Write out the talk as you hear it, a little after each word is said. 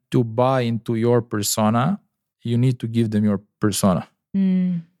to buy into your persona, you need to give them your persona.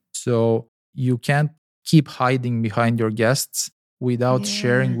 So you can't keep hiding behind your guests without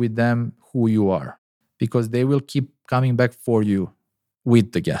sharing with them who you are, because they will keep coming back for you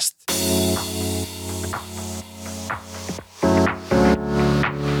with the guest.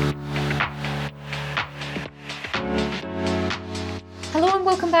 Hello and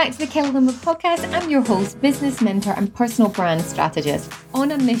welcome back to the Kelly Lundberg podcast. I'm your host, business mentor and personal brand strategist,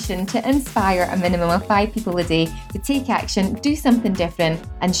 on a mission to inspire a minimum of 5 people a day to take action, do something different,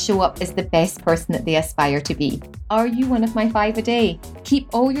 and show up as the best person that they aspire to be. Are you one of my 5 a day?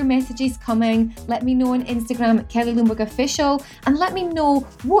 Keep all your messages coming. Let me know on Instagram at Kelly Lundberg Official, and let me know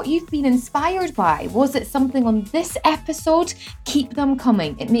what you've been inspired by. Was it something on this episode? Keep them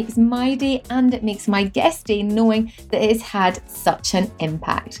coming. It makes my day and it makes my guest day knowing that it has had such an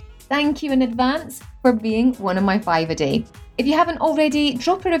impact. Thank you in advance for being one of my 5 a day. If you haven't already,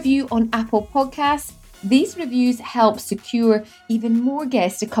 drop a review on Apple Podcasts. These reviews help secure even more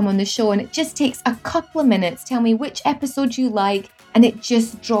guests to come on the show, and it just takes a couple of minutes. Tell me which episode you like, and it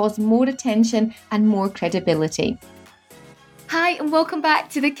just draws more attention and more credibility. Hi, and welcome back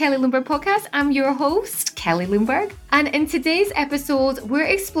to the Kelly Lundberg podcast. I'm your host, Kelly Lundberg. And in today's episode, we're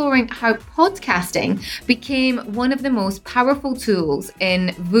exploring how podcasting became one of the most powerful tools in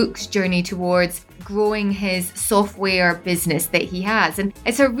Vuk's journey towards growing his software business that he has. And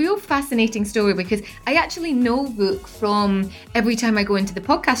it's a real fascinating story because I actually know Vuk from every time I go into the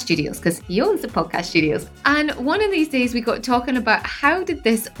podcast studios, because he owns the podcast studios. And one of these days we got talking about how did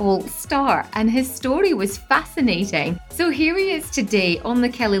this all start, and his story was fascinating. So here he is today on the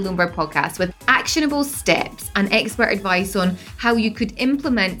Kelly Lundberg podcast with actionable steps and expert advice on how you could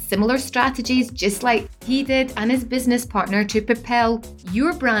implement similar strategies just like he did and his business partner to propel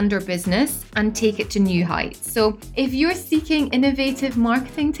your brand or business and take it to new heights. So if you're seeking innovative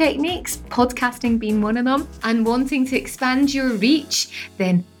marketing techniques, podcasting being one of them, and wanting to expand your reach,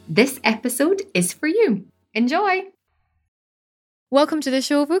 then this episode is for you. Enjoy. Welcome to the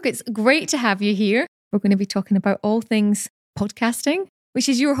show, Vuk. It's great to have you here. We're going to be talking about all things podcasting, which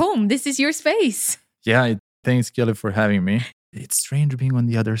is your home. This is your space. Yeah, thanks, Kelly, for having me. It's strange being on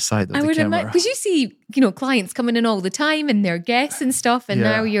the other side of the camera. Because you see, clients coming in all the time and their guests and stuff, and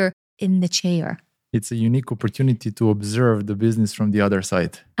now you're in the chair. It's a unique opportunity to observe the business from the other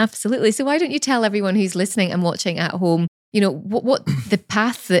side. Absolutely. So why don't you tell everyone who's listening and watching at home, what the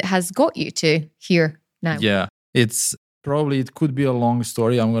path that has got you to here now? Yeah, it could be a long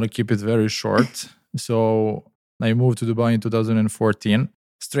story. I'm going to keep it very short. So I moved to Dubai in 2014,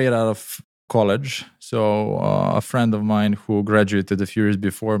 straight out of college. So a friend of mine who graduated a few years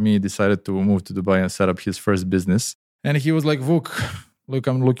before me decided to move to Dubai and set up his first business. And he was like, Vuk, look,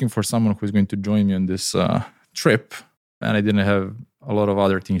 I'm looking for someone who's going to join me on this trip. And I didn't have a lot of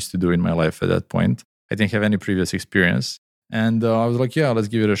other things to do in my life at that point. I didn't have any previous experience. And I was like, yeah, let's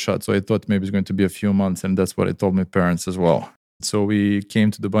give it a shot. So I thought maybe it's going to be a few months. And that's what I told my parents as well. So we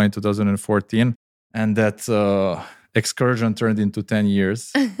came to Dubai in 2014. And that excursion turned into 10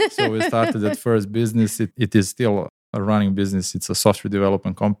 years. So we started that first business. It is still a running business. It's a software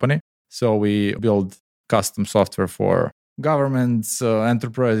development company. So we build custom software for governments,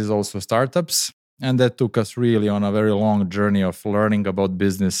 enterprises, also startups. And that took us really on a very long journey of learning about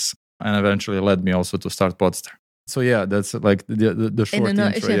business, and eventually led me also to start Podster. So yeah, that's like the short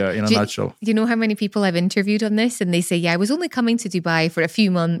intro, in a nutshell. You know how many people I've interviewed on this, and they say, I was only coming to Dubai for a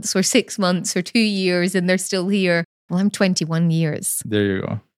few months or 6 months or 2 years, and they're still here. Well, I'm 21 years. There you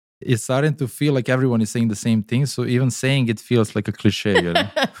go. It's starting to feel like everyone is saying the same thing. So even saying it feels like a cliche.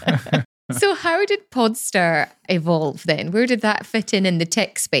 So how did Podster evolve then? Where did that fit in the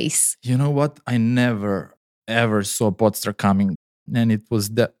tech space? You know what? I never, ever saw Podster coming. And it was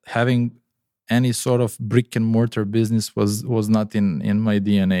that having any sort of brick and mortar business was not in my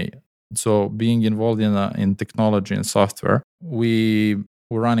DNA. So being involved in technology and software, we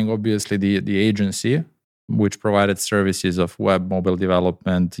were running obviously the agency, which provided services of web, mobile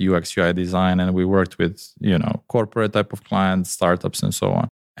development, UX, UI design, and we worked with corporate type of clients, startups, and so on.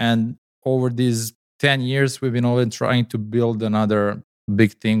 And over these 10 years, we've been always trying to build another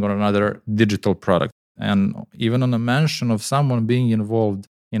big thing or another digital product. And even on a mention of someone being involved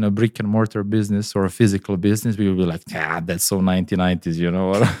in a brick and mortar business or a physical business, we will be like, that's so 1990s,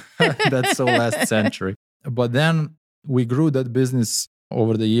 that's so last century. But then we grew that business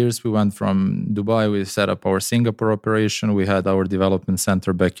over the years. We went from Dubai, we set up our Singapore operation. We had our development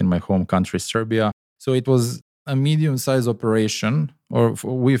center back in my home country, Serbia. So it was a medium-sized operation, or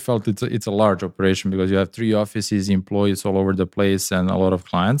we felt it's a large operation because you have 3 offices, employees all over the place, and a lot of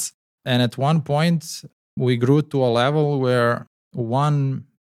clients. And at one point, we grew to a level where one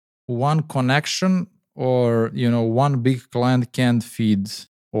one connection or, one big client can't feed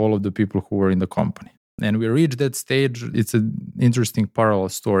all of the people who were in the company. And we reached that stage. It's an interesting parallel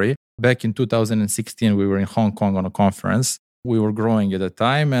story. Back in 2016, we were in Hong Kong on a conference. We were growing at the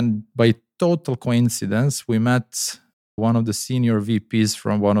time. And by total coincidence, we met one of the senior VPs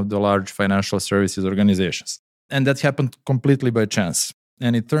from one of the large financial services organizations. And that happened completely by chance.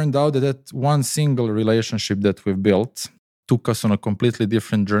 And it turned out that one single relationship that we've built took us on a completely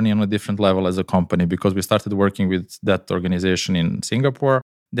different journey on a different level as a company, because we started working with that organization in Singapore.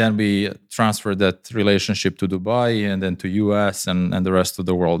 Then we transferred that relationship to Dubai and then to US and the rest of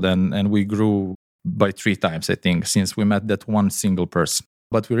the world. And we grew by 3 times, I think, since we met that one single person.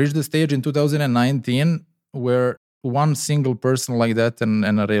 But we reached the stage in 2019 where one single person like that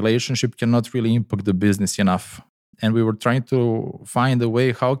and a relationship cannot really impact the business enough. And we were trying to find a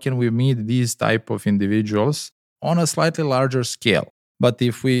way, how can we meet these type of individuals on a slightly larger scale? But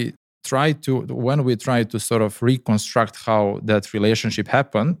if we when we try to sort of reconstruct how that relationship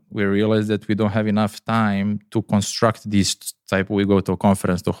happened, we realized that we don't have enough time to construct this type. We go to a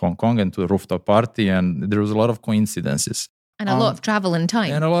conference to Hong Kong and to a rooftop party, and there was a lot of coincidences. And a lot of travel and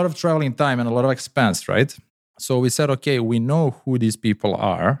time. And a lot of traveling time and a lot of expense, right? So we said, okay, we know who these people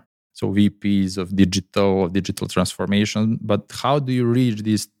are. So VPs of digital transformation. But how do you reach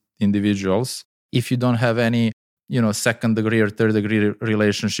these individuals if you don't have any second degree or third degree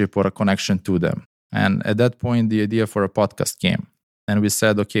relationship or a connection to them? And at that point, the idea for a podcast came. And we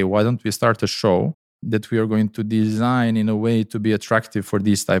said, okay, why don't we start a show that we are going to design in a way to be attractive for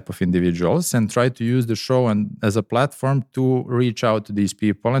these type of individuals, and try to use the show as a platform to reach out to these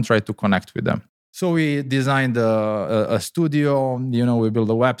people and try to connect with them. So we designed a studio, we built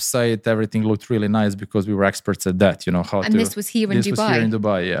a website. Everything looked really nice because we were experts at that, This was here in Dubai? This was here in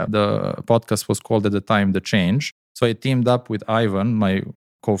Dubai, yeah. The podcast was called at the time The Change. So I teamed up with Ivan, my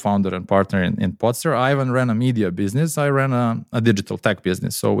co-founder and partner in Podster. Ivan ran a media business. I ran a digital tech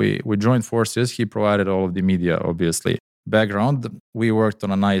business. So we joined forces. He provided all of the media, obviously, background. We worked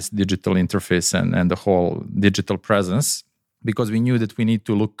on a nice digital interface and the whole digital presence, because we knew that we need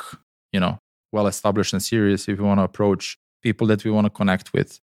to look, well-established and serious if we want to approach people that we want to connect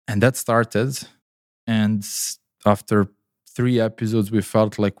with. And that started. And after 3 episodes, we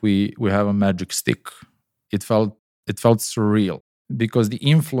felt like we have a magic stick. It felt surreal, because the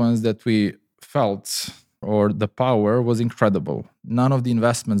influence that we felt, or the power, was incredible. None of the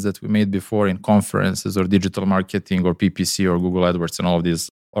investments that we made before in conferences or digital marketing or PPC or Google AdWords and all of these,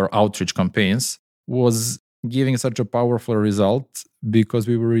 or outreach campaigns, was giving such a powerful result, because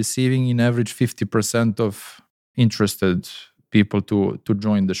we were receiving in average 50% of interested people to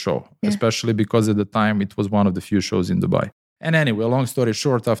join the show, especially because at the time it was one of the few shows in Dubai. And anyway, long story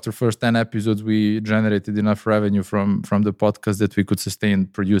short, after first 10 episodes, we generated enough revenue from the podcast that we could sustain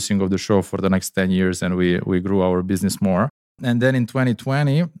producing of the show for the next 10 years, and we grew our business more. And then in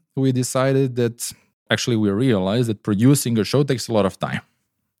 2020, we decided that, actually we realized that producing a show takes a lot of time.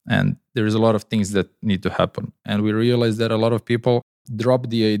 And there's a lot of things that need to happen. And we realized that a lot of people drop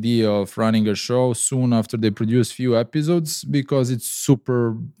the idea of running a show soon after they produce few episodes, because it's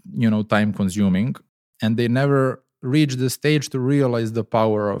super, time consuming. And they never reach the stage to realize the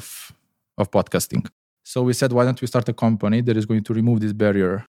power of podcasting. So we said, why don't we start a company that is going to remove this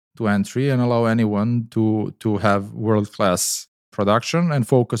barrier to entry and allow anyone to have world-class production and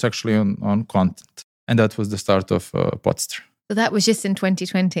focus actually on content. And that was the start of Podster. So that was just in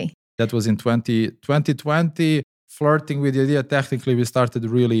 2020? That was in 2020, flirting with the idea. Technically, we started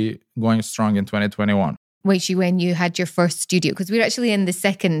really going strong in 2021. When you had your first studio? Because we're actually in the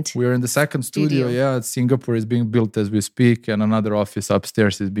second. We're in the second studio, yeah. Singapore is being built as we speak, and another office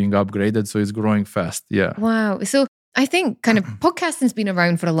upstairs is being upgraded, so it's growing fast, yeah. Wow. So I think kind of podcasting's been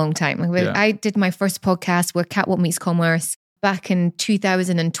around for a long time. I did my first podcast with Catwalk Meets Commerce back in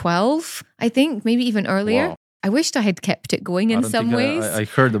 2012, I think, maybe even earlier. Wow. I wished I had kept it going in some ways. I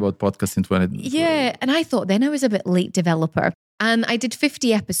heard about podcasts in 20... Yeah, and I thought then I was a bit late developer. And I did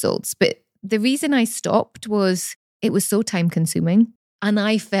 50 episodes, but the reason I stopped was it was so time consuming. And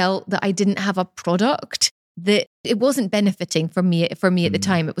I felt that I didn't have a product, that it wasn't benefiting for me at the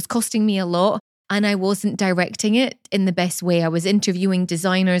time. It was costing me a lot, and I wasn't directing it in the best way. I was interviewing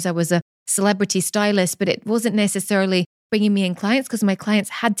designers. I was a celebrity stylist, but it wasn't necessarily bringing me in clients, because my clients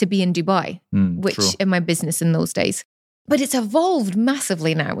had to be in Dubai, which true. in my business in those days. But it's evolved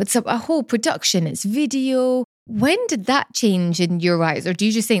massively now. It's a whole production. It's video. When did that change in your eyes? Or do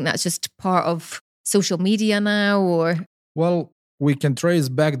you just think that's just part of social media now? Or Well, we can trace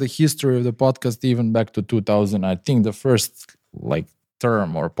back the history of the podcast even back to 2000. I think the first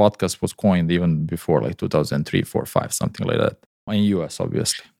term or podcast was coined even before 2003, 4, 5, something like that. In US,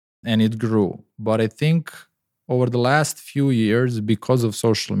 obviously. and it grew. But I think over the last few years, because of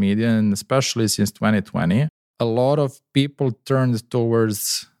social media, and especially since 2020, a lot of people turned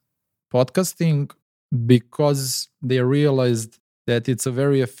towards podcasting because they realized that it's a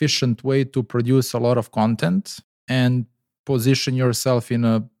very efficient way to produce a lot of content and position yourself in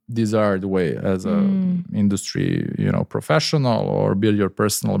a desired way as a industry, professional, or build your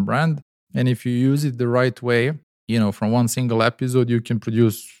personal brand. And if you use it the right way, from one single episode, you can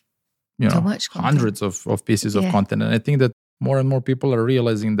produce, So much content. hundreds of pieces of content. And I think that more and more people are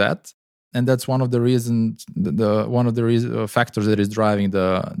realizing that. And that's one of the reasons, factors that is driving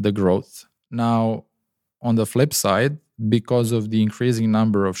the growth. Now, on the flip side, because of the increasing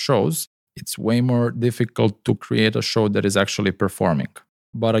number of shows, it's way more difficult to create a show that is actually performing.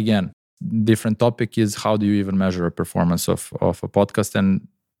 But again, different topic is how do you even measure a performance of a podcast? And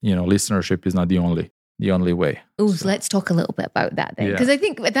listenership is not the only way. So let's talk a little bit about that then, because I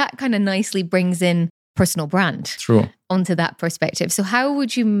think that kind of nicely brings in personal brand True. onto that perspective. So how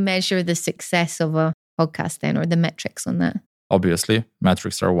would you measure the success of a podcast then, or the metrics on that? Obviously,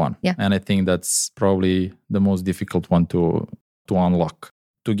 metrics are one. Yeah. And I think that's probably the most difficult one to unlock.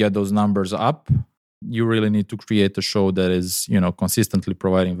 To get those numbers up, you really need to create a show that is, consistently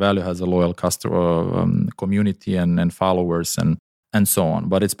providing value, has a loyal customer community and followers and so on.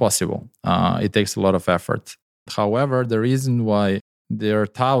 But it's possible. It takes a lot of effort. However, the reason why there are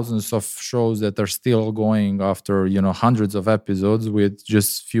thousands of shows that are still going after, hundreds of episodes with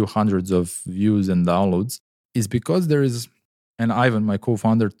just few hundreds of views and downloads is because there is, and Ivan, my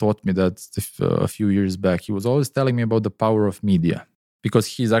co-founder, taught me that a few years back. He was always telling me about the power of media, because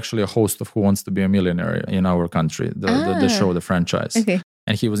he's actually a host of Who Wants to Be a Millionaire in our country, the show, the franchise. Okay.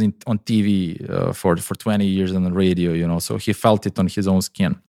 And he was on TV for 20 years on the radio, so he felt it on his own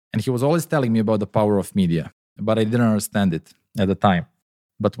skin. And he was always telling me about the power of media, but I didn't understand it at the time.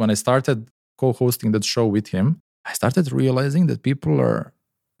 But when I started co-hosting that show with him, I started realizing that people are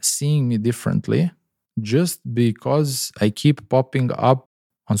seeing me differently just because I keep popping up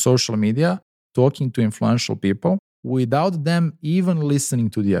on social media, talking to influential people without them even listening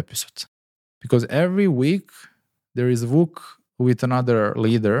to the episode. Because every week there is Vuk with another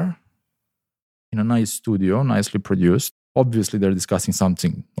leader in a nice studio, nicely produced. Obviously, they're discussing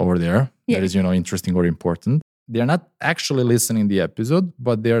something over there that is, interesting or important. They're not actually listening the episode,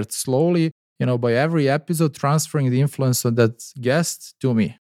 but they're slowly, by every episode, transferring the influence of that guest to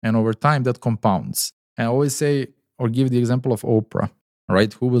me. And over time, that compounds. And I always say, or give the example of Oprah,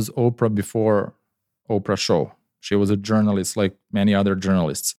 right? Who was Oprah before Oprah show? She was a journalist like many other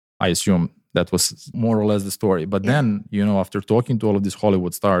journalists. I assume that was more or less the story. But then, after talking to all of these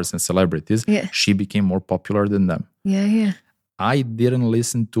Hollywood stars and celebrities, she became more popular than them. Yeah. I didn't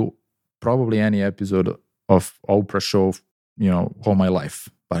listen to probably any episode of Oprah show, all my life.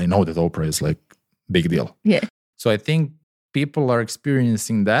 But I know that Oprah is like big deal. Yeah. So I think people are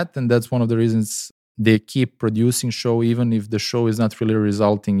experiencing that. And that's one of the reasons they keep producing show, even if the show is not really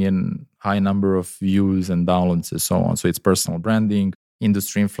resulting in high number of views and downloads and so on. So it's personal branding,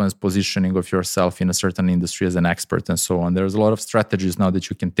 industry influence, positioning of yourself in a certain industry as an expert and so on. There's a lot of strategies now that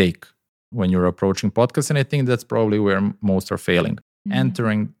you can take when you're approaching podcasts. And I think that's probably where most are failing.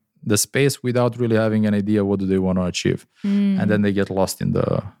 Entering the space without really having an idea what do they want to achieve. And then they get lost in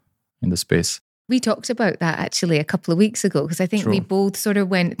the space. We talked about that actually a couple of weeks ago, because I think we both sort of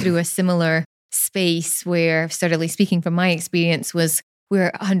went through a similar space where, certainly speaking from my experience, was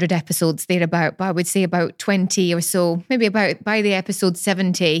we're 100 episodes thereabout, but I would say about 20 or so, maybe about by the episode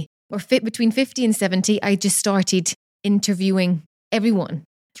 70 or between 50 and 70, I just started interviewing everyone.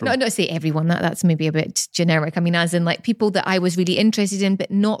 Not say everyone, that's maybe a bit generic. I mean, as in like people that I was really interested in, but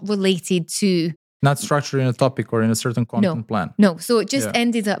not related to... Not structured in a topic or in a certain content plan. No, so it just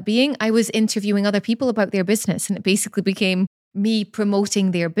ended up being, I was interviewing other people about their business, and it basically became me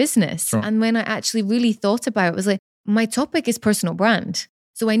promoting their business. True. And when I actually really thought about it, was like, my topic is personal brand.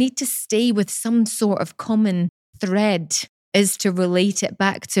 So I need to stay with some sort of common thread as to relate it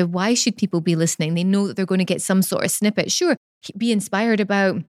back to why should people be listening? They know that they're going to get some sort of snippet. Sure, be inspired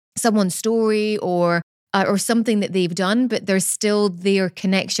about someone's story or something that they've done, but there's still their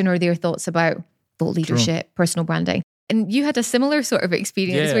connection or their thoughts about thought leadership, personal branding. And you had a similar sort of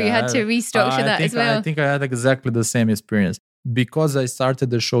experience where you had to restructure that as well. I think I had exactly the same experience. Because I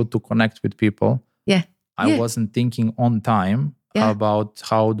started the show to connect with people, I wasn't thinking on time about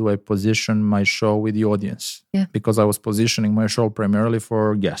how do I position my show with the audience. Because I was positioning my show primarily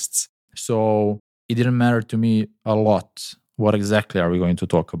for guests. So it didn't matter to me a lot what exactly are we going to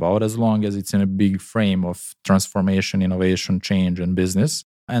talk about, as long as it's in a big frame of transformation, innovation, change, and business.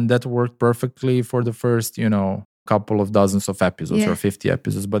 And that worked perfectly for the first, couple of dozens of episodes or 50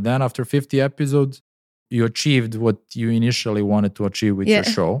 episodes. But then after 50 episodes, you achieved what you initially wanted to achieve with your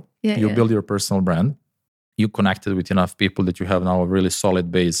show. You build your personal brand. You connected with enough people that you have now a really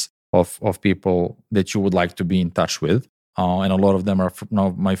solid base of people that you would like to be in touch with. And a lot of them are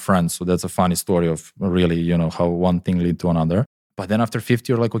now my friends. So that's a funny story of really, how one thing lead to another. But then after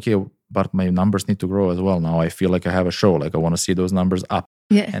 50, you're like, okay, but my numbers need to grow as well. Now I feel like I have a show. Like I want to see those numbers up.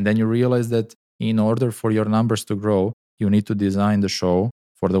 Yeah. And then you realize that in order for your numbers to grow, you need to design the show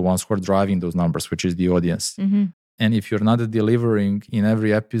for the ones who are driving those numbers, which is the audience. Mm-hmm. And if you're not delivering in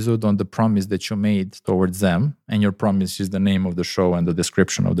every episode on the promise that you made towards them, and your promise is the name of the show and the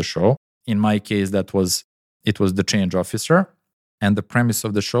description of the show, in my case, it was the change officer. And the premise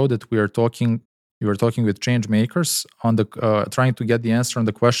of the show that you were talking with change makers on the trying to get the answer on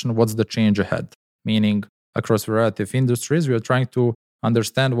the question, what's the change ahead? Meaning across a variety of industries, we are trying to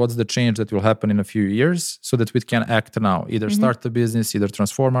understand what's the change that will happen in a few years so that we can act now, either start the business, either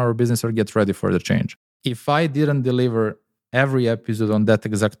transform our business or get ready for the change. If I didn't deliver every episode on that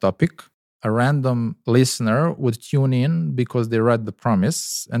exact topic, a random listener would tune in because they read the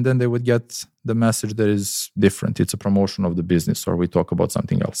promise and then they would get the message that is different. It's a promotion of the business or we talk about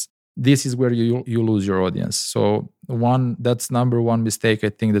something else. This is where you lose your audience. So that's number one mistake I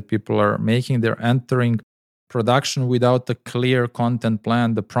think that people are making. They're entering production without a clear content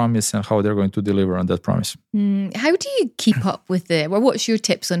plan, the promise, and how they're going to deliver on that promise. How do you keep up with what's your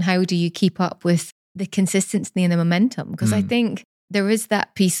tips on how do you keep up with the consistency and the momentum? Because I think there is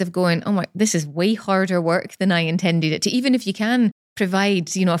that piece of going, oh my, this is way harder work than I intended it to. Even if you can provide,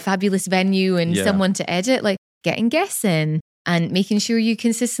 a fabulous venue and someone to edit, like getting guests in and making sure you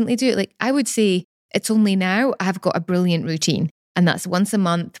consistently do it. Like I would say it's only now I've got a brilliant routine. And that's once a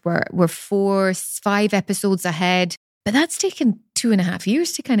month. We're 4-5 episodes ahead. But that's taken 2.5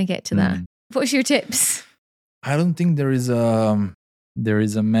 years to kind of get to that. What's your tips? I don't think there is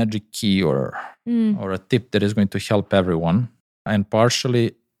a magic key or a tip that is going to help everyone. And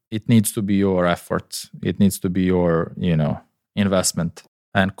partially, it needs to be your effort. It needs to be your, investment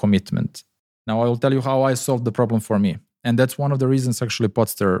and commitment. Now, I will tell you how I solved the problem for me. And that's one of the reasons actually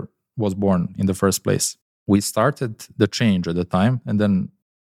Podster was born in the first place. We started the change at the time, and then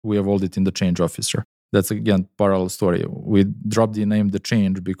we evolved it in the change officer. That's, again, parallel story. We dropped the name The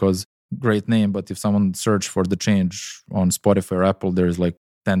Change because great name, but if someone search for The Change on Spotify or Apple, there's like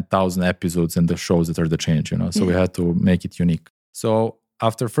 10,000 episodes in the shows that are The Change, So we had to make it unique. So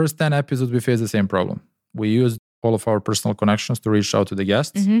after first 10 episodes, we faced the same problem. We used all of our personal connections to reach out to the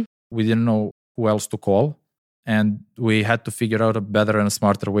guests. We didn't know who else to call. And we had to figure out a better and a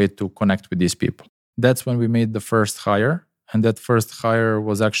smarter way to connect with these people. That's when we made the first hire. And that first hire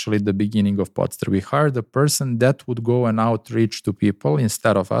was actually the beginning of Podster. We hired a person that would go and outreach to people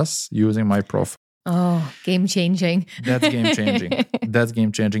instead of us using my profile. Oh, game changing. That's game changing. That's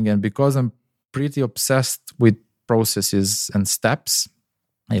game changing. And because I'm pretty obsessed with processes and steps,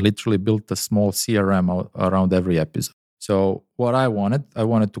 I literally built a small CRM around every episode. So what I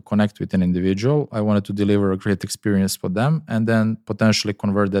wanted to connect with an individual. I wanted to deliver a great experience for them and then potentially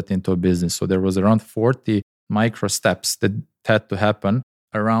convert that into a business. So there was around 40 micro steps that had to happen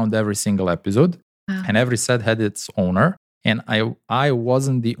around every single episode. Wow. And every set had its owner. And I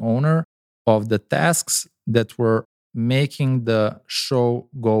wasn't the owner of the tasks that were making the show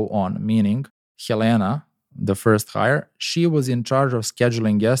go on. Meaning Helena, the first hire, she was in charge of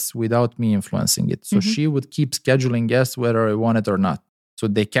scheduling guests without me influencing it. So she would keep scheduling guests whether I wanted or not. So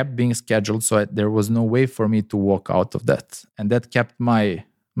they kept being scheduled. So there was no way for me to walk out of that. And that kept my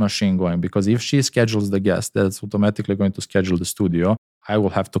machine going because if she schedules the guest, that's automatically going to schedule the studio. I will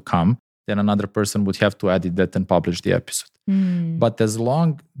have to come. Then another person would have to edit that and publish the episode. But as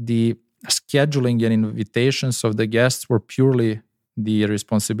long the scheduling and invitations of the guests were purely the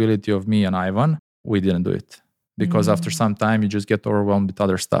responsibility of me and Ivan, we didn't do it because after some time you just get overwhelmed with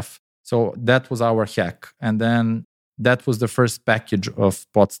other stuff. So that was our hack. And then that was the first package of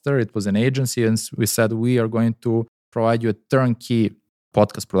Podster. It was an agency and we said, we are going to provide you a turnkey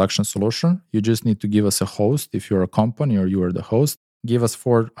podcast production solution. You just need to give us a host. If you're a company or you are the host, give us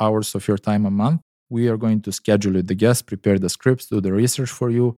 4 hours of your time a month. We are going to schedule you the guests, prepare the scripts, do the research for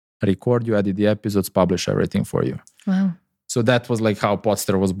you, record you, edit the episodes, publish everything for you. Wow. So that was like how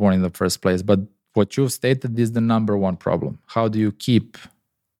Podster was born in the first place. But what you've stated is the number one problem. How do you keep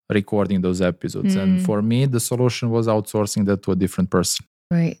recording those episodes? And for me, the solution was outsourcing that to a different person.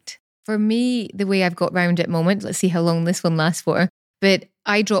 Right. For me, the way I've got round at the moment, let's see how long this one lasts for, but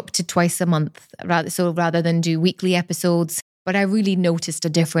I dropped to twice a month rather than do weekly episodes. But I really noticed a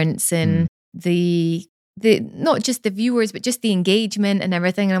difference in the not just the viewers, but just the engagement and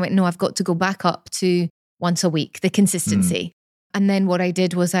everything. And I went, no, I've got to go back up to once a week, the consistency. And then what I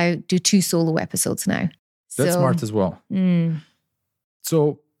did was I do 2 solo episodes now. That's smart as well.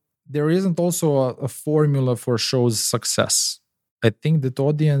 So there isn't also a formula for show's success. I think that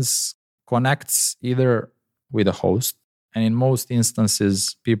audience connects either with a host, and in most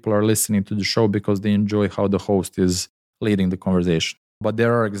instances, people are listening to the show because they enjoy how the host is leading the conversation. But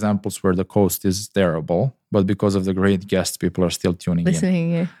there are examples where the host is terrible, but because of the great guests, people are still tuning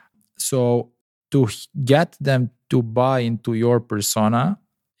listening, in. Yeah. So to get them to buy into your persona,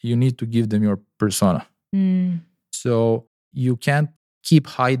 you need to give them your persona. So you can't keep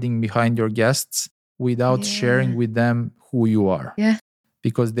hiding behind your guests without sharing with them who you are. Yeah.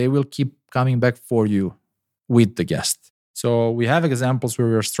 Because they will keep coming back for you with the guest. So we have examples where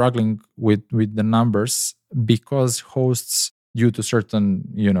we're struggling with the numbers because hosts, due to certain,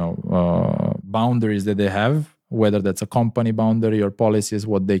 boundaries that they have, whether that's a company boundary or policies,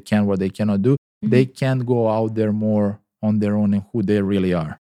 what they can, what they cannot do, they can't go out there more on their own and who they really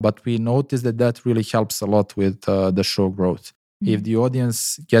are. But we notice that really helps a lot with the show growth. If the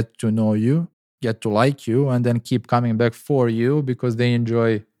audience get to know you, get to like you, and then keep coming back for you because they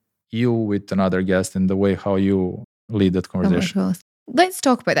enjoy you with another guest and the way how you lead that conversation. Oh my gosh. Let's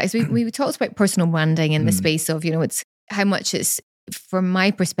talk about that. So we talked about personal branding in the space of, it's how much it's, from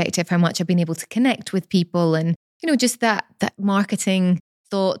my perspective, how much I've been able to connect with people and, just that marketing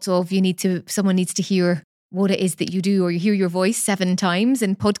thought of someone needs to hear what it is that you do, or you hear your voice 7 times.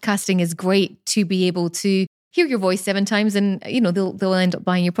 And podcasting is great to be able to hear your voice 7 times and, they'll end up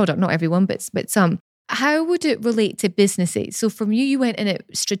buying your product. Not everyone, but some. How would it relate to businesses? So from you went in it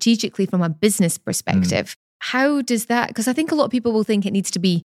strategically from a business perspective. How does that, because I think a lot of people will think it needs to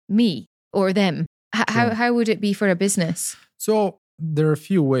be me or them. How would it be for a business? So there are a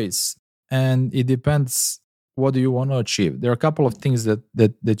few ways, and it depends what do you want to achieve. There are a couple of things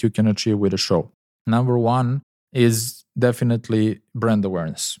that you can achieve with a show. Number 1 is definitely brand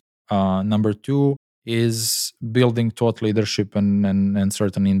awareness. Number 2 is building thought leadership and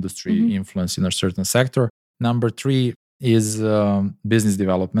certain industry influence in a certain sector. Number 3 is business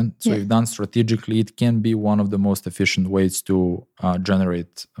development. So if done strategically, it can be one of the most efficient ways to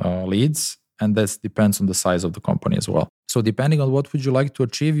generate leads. And that depends on the size of the company as well. So depending on what would you like to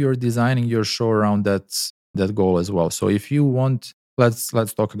achieve, you're designing your show around that goal as well. So if you want, let's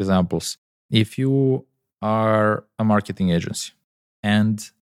talk examples. If you are a marketing agency, and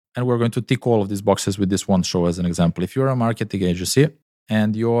we're going to tick all of these boxes with this one show as an example. If you're a marketing agency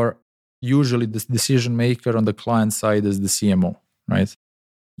and you're usually the decision maker on the client side is the CMO, right?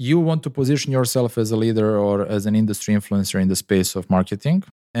 You want to position yourself as a leader or as an industry influencer in the space of marketing,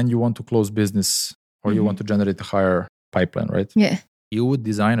 and you want to close business or you want to generate a higher pipeline, right? Yeah. You would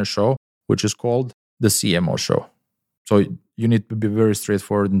design a show which is called the CMO show. So you need to be very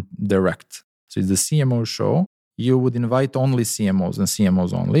straightforward and direct. So it's the CMO show. You would invite only CMOs and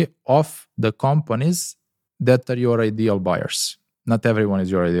CMOs only of the companies that are your ideal buyers. Not everyone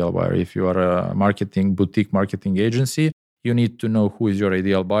is your ideal buyer. If you are a boutique marketing agency, you need to know who is your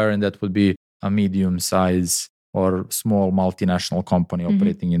ideal buyer, and that would be a medium size or small multinational company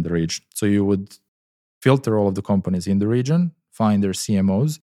operating in the region. So you would filter all of the companies in the region, find their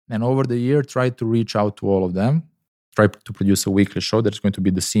CMOs, and over the year, try to reach out to all of them, try to produce a weekly show that's going to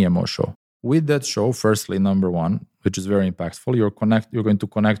be the CMO show. With that show, firstly, number 1, which is very impactful, you're going to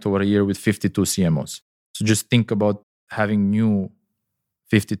connect over a year with 52 CMOs. So just think about having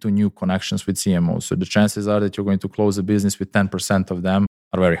 52 new connections with CMOs. So the chances are that you're going to close a business with 10% of them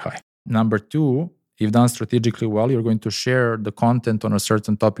are very high. Number 2, if done strategically well, you're going to share the content on a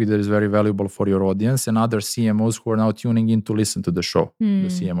certain topic that is very valuable for your audience and other CMOs who are now tuning in to listen to the show, the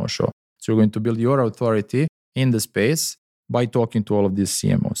CMO show. So you're going to build your authority in the space by talking to all of these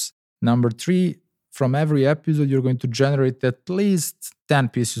CMOs. Number 3, from every episode, you're going to generate at least 10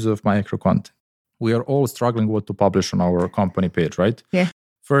 pieces of micro content. We are all struggling what to publish on our company page, right? Yeah.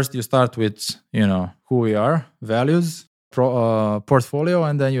 First, you start with, who we are, values, portfolio,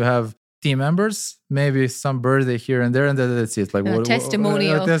 and then you have team members, maybe some birthday here and there, and that's it. Like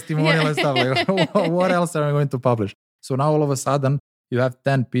testimonial. Testimonial and stuff. Like, what else are we going to publish? So now all of a sudden, you have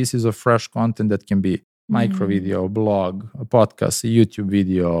 10 pieces of fresh content that can be micro video, blog, a podcast, a YouTube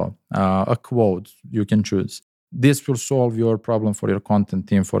video, a quote you can choose. This will solve your problem for your content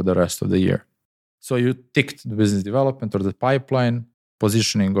team for the rest of the year. So you ticked the business development or the pipeline,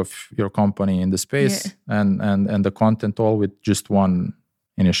 positioning of your company in the space, and the content, all with just one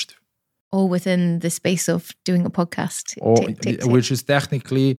initiative. All within the space of doing a podcast. Which is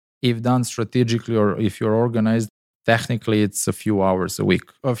technically, if done strategically or if you're organized, technically it's a few hours a week,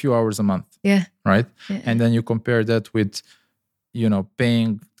 a few hours a month. Yeah. Right? Yeah. And then you compare that with,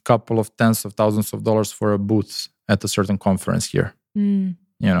 paying couple of tens of thousands of dollars for a booth at a certain conference here.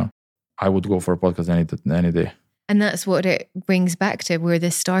 I would go for a podcast any day. And that's what it brings back to where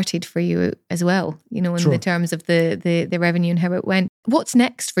this started for you as well, in the terms of the revenue and how it went. What's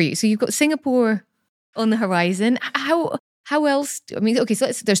next for you? So you've got Singapore on the horizon. How else? Okay,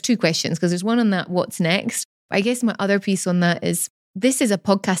 so there's two questions, because there's one on that, what's next? I guess my other piece on that is, this is a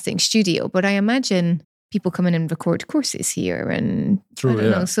podcasting studio, but I imagine people come in and record courses here, and I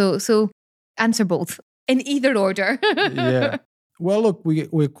don't know. So answer both in either order. Yeah. Well, look,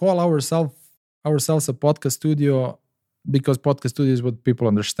 we call ourselves a podcast studio because podcast studio is what people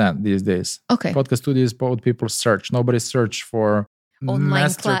understand these days. Okay. Podcast studio is what people search. Nobody search for online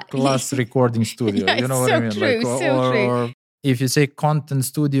masterclass recording studio. Yeah, you know what I mean? True, or if you say content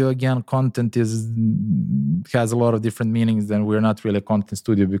studio, again, content has a lot of different meanings. Then we're not really a content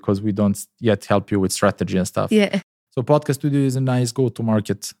studio because we don't yet help you with strategy and stuff. Yeah. So podcast studio is a nice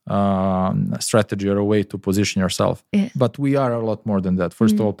go-to-market strategy or a way to position yourself. Yeah. But we are a lot more than that.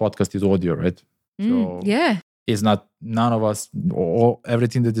 First of all, podcast is audio, right? So it's not, none of us,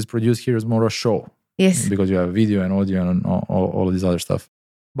 everything that is produced here is more a show. Yes. Because you have video and audio and all of this other stuff.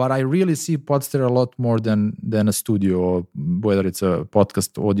 But I really see Podster a lot more than a studio, or whether it's a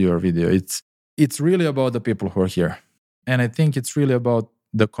podcast, audio or video. It's really about the people who are here. And I think it's really about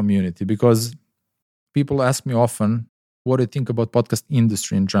the community, because people ask me often, what do you think about podcast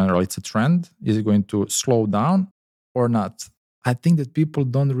industry in general? It's a trend. Is it going to slow down or not? I think that people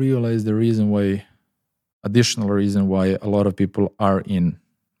don't realize the additional reason why a lot of people are in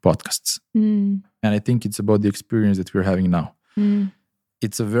podcasts. And I think it's about the experience that we're having now.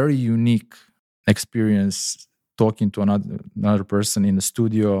 It's a very unique experience talking to another person in a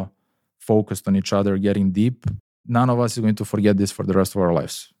studio, focused on each other, getting deep. None of us is going to forget this for the rest of our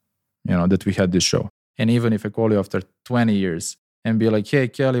lives, that we had this show. And even if I call you after 20 years and be like, hey,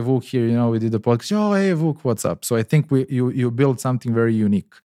 Kelly, Vuk here, we did the podcast. Oh, hey, Vuk, what's up? So I think you built something very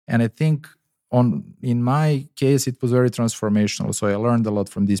unique. And I think in my case, it was very transformational. So I learned a lot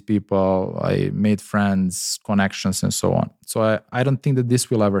from these people. I made friends, connections, and so on. So I don't think that this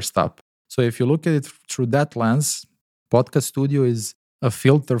will ever stop. So if you look at it through that lens, Podcast Studio is a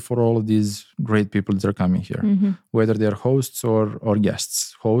filter for all of these great people that are coming here, whether they're hosts or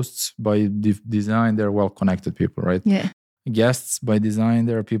guests. Hosts, by design, they're well-connected people, right? Yeah. Guests, by design,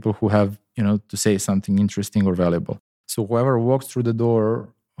 there are people who have, to say something interesting or valuable. So whoever walks through the door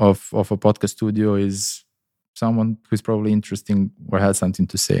of a podcast studio is someone who's probably interesting or has something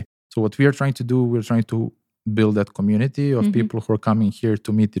to say. So what we are trying to do, we're trying to build that community of people who are coming here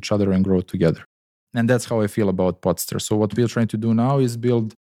to meet each other and grow together. And that's how I feel about Podster. So what we're trying to do now is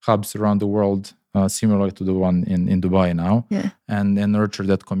build hubs around the world, similar to the one in Dubai now, and nurture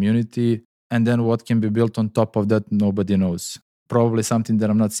that community. And then what can be built on top of that, nobody knows. Probably something that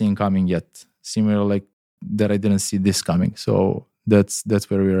I'm not seeing coming yet. Similar like that I didn't see this coming. So that's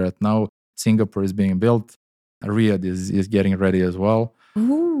where we're at now. Singapore is being built. Riyadh is getting ready as well.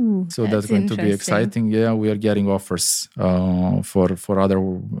 Ooh, so that's going to be exciting. Yeah, we are getting offers for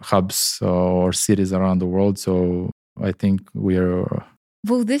other hubs or cities around the world. So I think we are.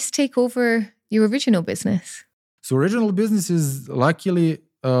 Will this take over your original business? So original business is luckily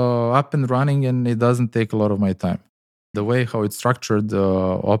up and running, and it doesn't take a lot of my time. The way how it's structured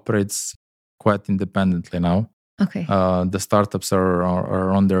operates quite independently now. Okay. The startups are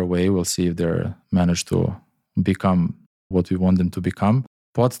on their way. We'll see if they're managed to become what we want them to become.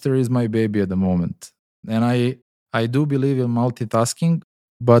 Podster is my baby at the moment. And I do believe in multitasking,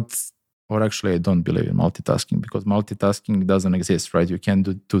 or actually I don't believe in multitasking, because multitasking doesn't exist, right? You can't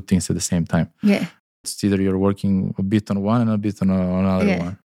do two things at the same time. Yeah. It's either you're working a bit on one and a bit on another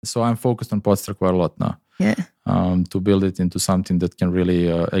one. So I'm focused on Podster quite a lot now. Yeah. To build it into something that can really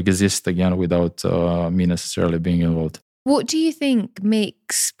exist again without me necessarily being involved. What do you think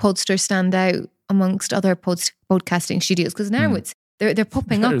makes Podster stand out amongst other podcasting studios? Because now they're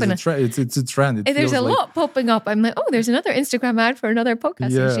popping up. It's a trend. There's a lot popping up. I'm like, there's another Instagram ad for another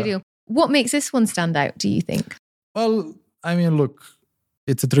podcasting studio. What makes this one stand out, do you think? Well, I mean, look,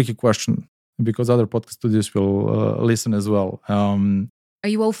 it's a tricky question because other podcast studios will listen as well. Are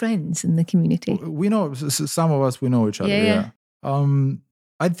you all friends in the community? We know, some of us, we know each other. Yeah.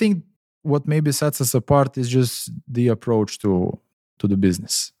 I think what maybe sets us apart is just the approach to the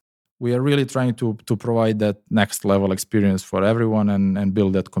business. We are really trying to provide that next level experience for everyone and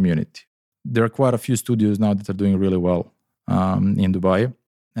build that community. There are quite a few studios now that are doing really well in Dubai.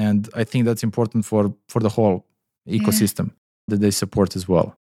 And I think that's important for the whole ecosystem that they support as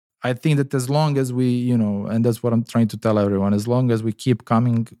well. I think that as long as we, and that's what I'm trying to tell everyone, as long as we keep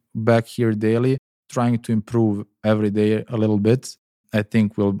coming back here daily, trying to improve every day a little bit, I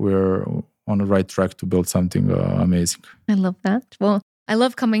think we're on the right track to build something amazing. I love that. Well, I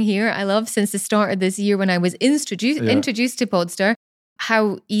love coming here. I love since the start of this year when I was introduced to Podster,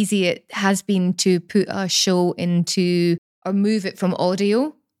 how easy it has been to put a show into or move it from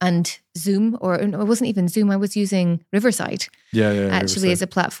audio and Zoom, or it wasn't even Zoom, I was using Riverside actually Riverside. as a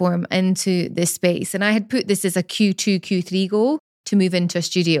platform into this space. And I had put this as a Q2, Q3 goal to move into a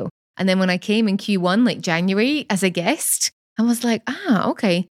studio. And then when I came in Q1, like January, as a guest, I was like,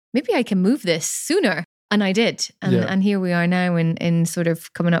 okay, maybe I can move this sooner. And I did. And here we are now in sort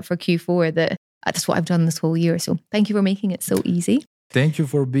of coming up for Q4. That's what I've done this whole year. So thank you for making it so easy. Thank you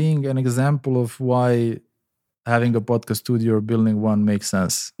for being an example of why having a podcast studio or building one makes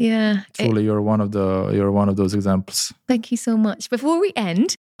sense. Yeah. Truly, you're one of those examples. Thank you so much. Before we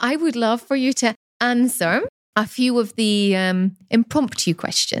end, I would love for you to answer a few of the impromptu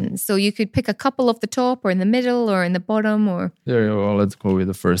questions. So you could pick a couple off the top or in the middle or in the bottom or... There you go. Let's go with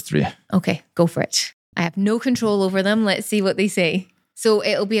the first three. Okay, go for it. I have no control over them. Let's see what they say. So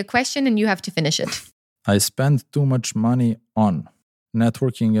it'll be a question and you have to finish it. I spent too much money on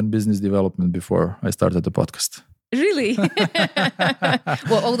networking and business development before I started the podcast. Really?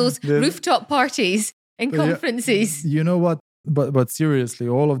 Well, all those rooftop parties and conferences. You know what? But seriously,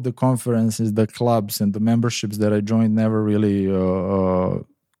 all of the conferences, the clubs and the memberships that I joined never really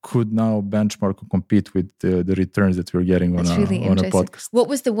could now benchmark or compete with the returns that we're getting on a podcast. What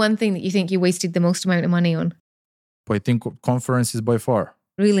was the one thing that you think you wasted the most amount of money on? I think conferences by far.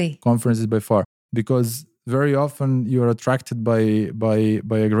 Really? Conferences by far. Because very often you're attracted by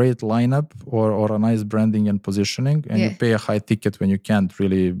a great lineup or a nice branding and positioning, and you pay a high ticket when you can't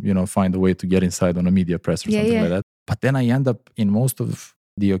really, find a way to get inside on a media press or something like that. But then I end up in most of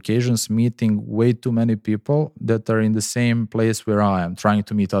the occasions meeting way too many people that are in the same place where I am, trying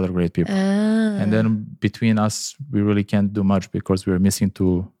to meet other great people. And then between us, we really can't do much because we're missing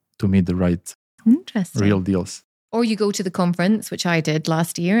to meet the right real deals. Or you go to the conference, which I did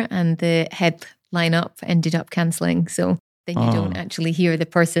last year, and the head lineup ended up cancelling. So then you don't actually hear the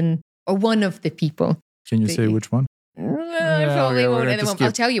person or one of the people. Can you say which one? I probably won't at the moment.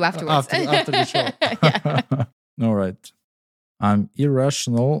 I'll tell you afterwards. After the show. All right. I'm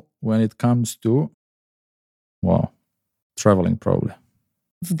irrational when it comes to, traveling probably.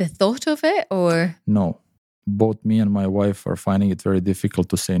 The thought of it or? No. Both me and my wife are finding it very difficult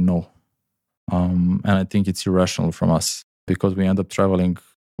to say no. And I think it's irrational from us because we end up traveling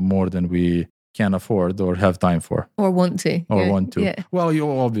more than we can afford or have time for. Or want to. Yeah. Well, you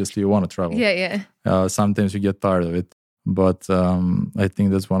want to travel. Yeah. Sometimes you get tired of it. But I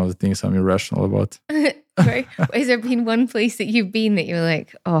think that's one of the things I'm irrational about. Right. Has there been one place that you've been that you're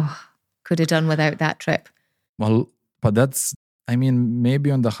like, could have done without that trip? Well, but that's,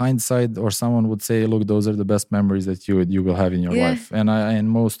 maybe on the hindsight, or someone would say, look, those are the best memories that you will have in your life. And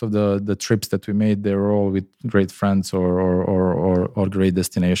most of the trips that we made, they were all with great friends or great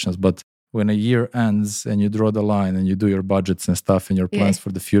destinations. But when a year ends and you draw the line and you do your budgets and stuff and your plans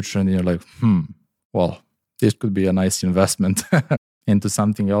for the future, and you're like, this could be a nice investment into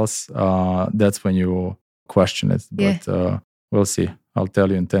something else, that's when you question it. But we'll see. I'll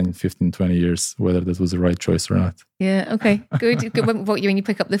tell you in 10, 15, 20 years whether this was the right choice or not. Yeah, okay. Good. When you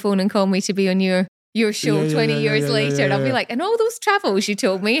pick up the phone and call me to be on your show 20 years later, and I'll be like, and all those travels you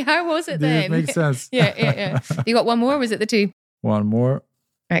told me, how was it then? It makes sense. Yeah. You got one more, or was it the two? One more.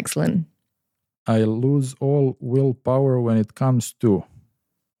 Excellent. I lose all willpower when it comes to...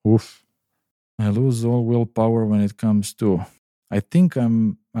 I lose all willpower when it comes to... I think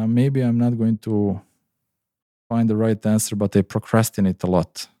I'm not going to find the right answer, but I procrastinate a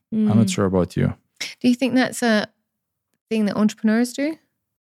lot. I'm not sure about you. Do you think that's a thing that entrepreneurs do?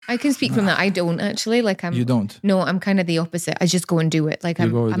 I can speak from that. I don't actually. You don't? No, I'm kind of the opposite. I just go and do it.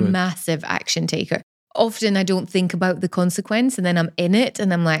 I'm a massive action taker. Often I don't think about the consequence, and then I'm in it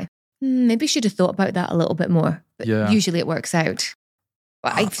and I'm like, maybe I should have thought about that a little bit more. But usually it works out.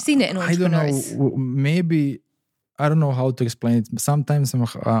 But I've seen it in entrepreneurs. I don't know. Maybe... I don't know how to explain it. Sometimes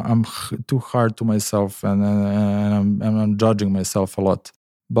I'm too hard to myself, and I'm judging myself a lot.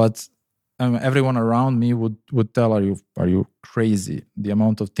 But everyone around me would tell, "Are you crazy? The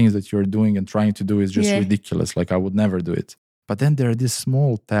amount of things that you're doing and trying to do is just ridiculous. I would never do it." But then there are these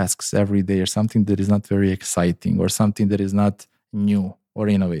small tasks every day, or something that is not very exciting, or something that is not new or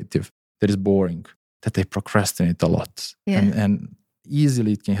innovative, that is boring, that I procrastinate a lot. And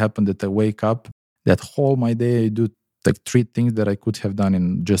easily it can happen that I wake up. That whole my day, I do 3 things that I could have done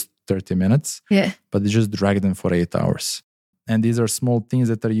in just 30 minutes. Yeah. But I just drag them for 8 hours. And these are small things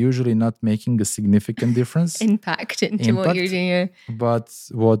that are usually not making a significant difference. Impact into what you're doing. But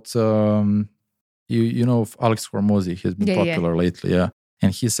what You know of Alex Hormozy, he's been popular lately,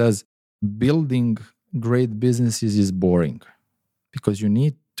 and he says building great businesses is boring because you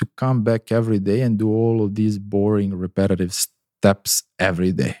need to come back every day and do all of these boring repetitive steps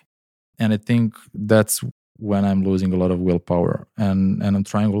every day. And I think that's when I'm losing a lot of willpower, and I'm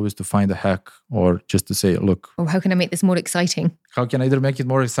trying always to find a hack, or just to say, look, how can I make this more exciting? How can I either make it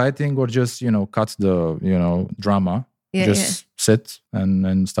more exciting or just, cut the, drama, sit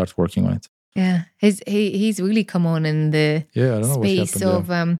and start working on it. Yeah. He's really come on in the I don't know space what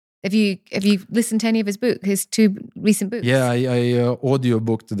happened, of, have you listened to any of his his 2 recent books? Yeah, I audio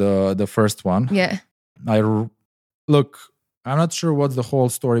booked the first one. Yeah. Look, I'm not sure what's the whole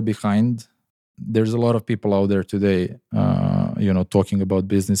story behind. There's a lot of people out there today, talking about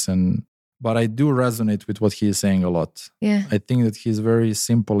business, but I do resonate with what he is saying a lot. Yeah. I think that he's very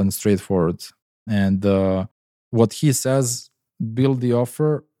simple and straightforward. And what he says, build the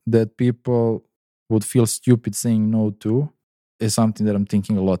offer that people would feel stupid saying no to, is something that I'm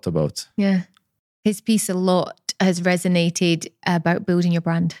thinking a lot about. Yeah. His piece a lot has resonated about building your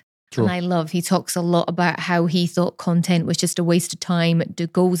brand. True. And he talks a lot about how he thought content was just a waste of time, do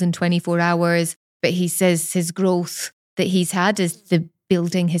goals in 24 hours. But he says his growth that he's had is the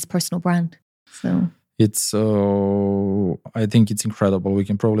building his personal brand. So it's, I think it's incredible. We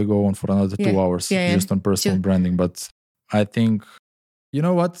can probably go on for another 2 hours just on personal branding. But I think, you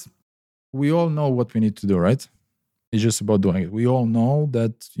know what? We all know what we need to do, right? It's just about doing it. We all know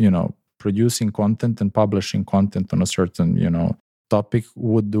that, producing content and publishing content on a certain, topic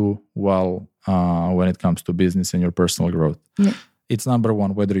would do well when it comes to business and your personal growth. Yeah. It's number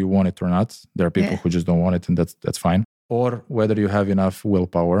one, whether you want it or not. There are people who just don't want it, and that's fine. Or whether you have enough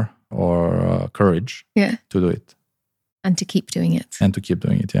willpower or courage to do it. And to keep doing it.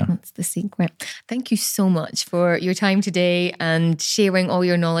 That's the secret. Thank you so much for your time today and sharing all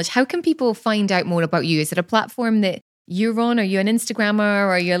your knowledge. How can people find out more about you? Is it a platform that you're on? Are you an Instagrammer?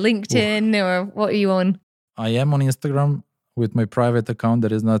 Or are you a LinkedIn? Or what are you on? I am on Instagram with my private account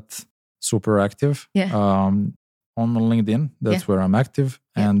that is not super active. On LinkedIn, that's where I'm active.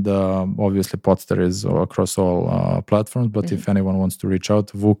 And obviously Podster is across all platforms. But if anyone wants to reach out,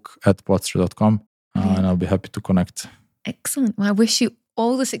 vuk@podster.com and I'll be happy to connect. Excellent. Well, I wish you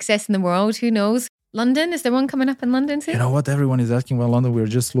all the success in the world. Who knows? London, is there one coming up in London soon? You know what? Everyone is asking about London. We're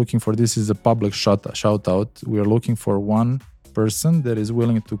just looking for, this is a public shout out. We're looking for one person that is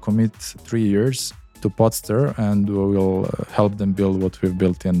willing to commit 3 years to Podster, and we will help them build what we've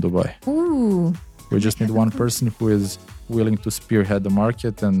built in Dubai. Ooh. We just need one person who is willing to spearhead the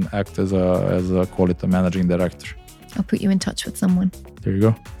market and act as a quality managing director. I'll put you in touch with someone. There you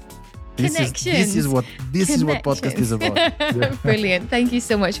go. Connections. This is what podcast is about. Yeah. Brilliant. Thank you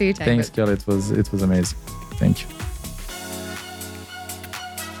so much for your time. Thanks, Kelly. It was amazing. Thank you.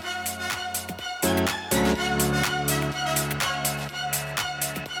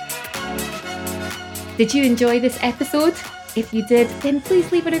 Did you enjoy this episode? If you did, then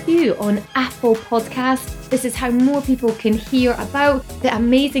please leave a review on Apple Podcasts. This is how more people can hear about the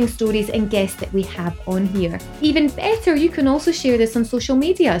amazing stories and guests that we have on here. Even better, you can also share this on social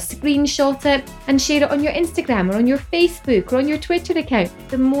media. Screenshot it and share it on your Instagram or on your Facebook or on your Twitter account.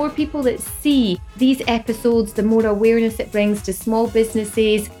 The more people that see these episodes, the more awareness it brings to small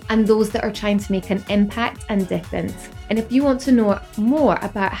businesses and those that are trying to make an impact and difference. And if you want to know more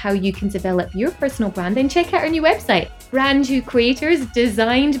about how you can develop your personal brand, then check out our new website, Brand New Creators,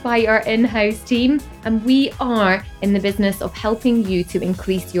 designed by our in-house team. And we are in the business of helping you to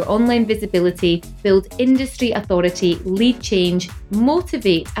increase your online visibility, build industry authority, lead change,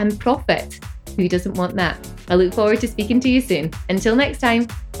 motivate and profit. Who doesn't want that? I look forward to speaking to you soon. Until next time,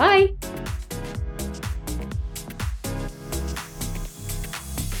 bye.